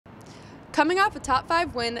Coming off a top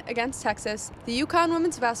 5 win against Texas, the UConn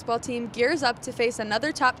women's basketball team gears up to face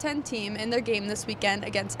another top 10 team in their game this weekend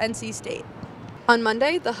against NC State. On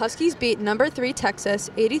Monday, the Huskies beat number 3 Texas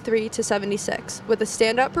 83-76 with a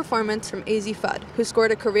standout performance from AZ Fudd, who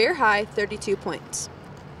scored a career-high 32 points.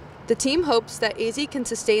 The team hopes that AZ can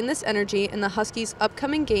sustain this energy in the Huskies'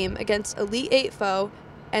 upcoming game against Elite 8 foe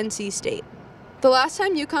NC State. The last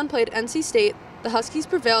time UConn played NC State, the Huskies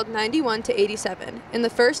prevailed 91-87 in the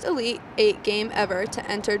first Elite 8 game ever to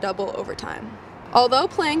enter double overtime. Although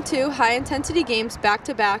playing 2 high-intensity games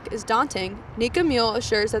back-to-back is daunting, Nika Mühl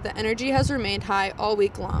assures that the energy has remained high all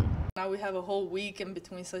week long. Now we have a whole week in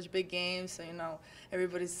between such big games, so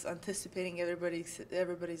everybody's anticipating,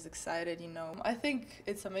 everybody's excited. I think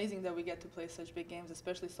it's amazing that we get to play such big games,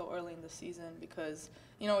 especially so early in the season, because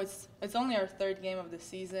it's only our 3rd game of the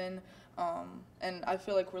season, and I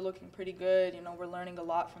feel like we're looking pretty good. We're learning a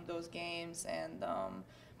lot from those games, and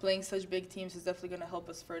playing such big teams is definitely going to help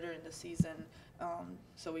us further in the season,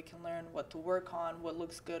 so we can learn what to work on, what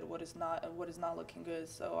looks good, what is not looking good.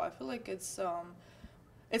 So I feel like it's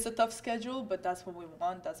a tough schedule, but that's what we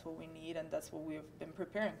want, that's what we need, and that's what we've been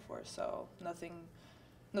preparing for. So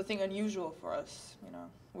nothing unusual for us.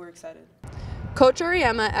 We're excited. Coach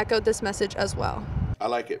Auriemma echoed this message as well. I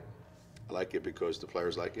like it. I like it because the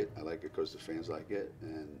players like it. I like it because the fans like it,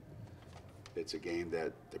 and it's a game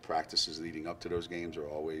that the practices leading up to those games are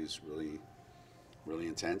always really, really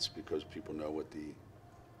intense because people know what the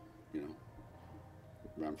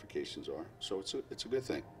ramifications are. So it's a good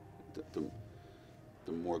thing.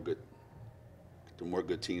 The more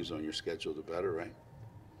good teams on your schedule, the better, right?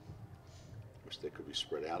 Wish they could be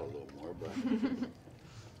spread out a little more, but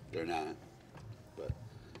they're not. But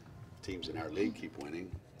teams in our league keep winning.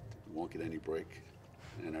 We won't get any break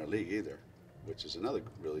in our league either, which is another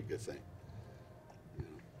really good thing.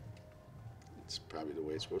 It's probably the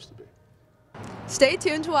way it's supposed to be. Stay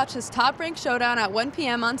tuned to watch this top-ranked showdown at 1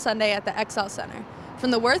 p.m. on Sunday at the XL Center.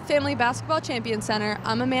 From the Worth Family Basketball Champion Center,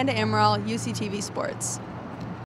 I'm Amanda Amaral, UCTV Sports.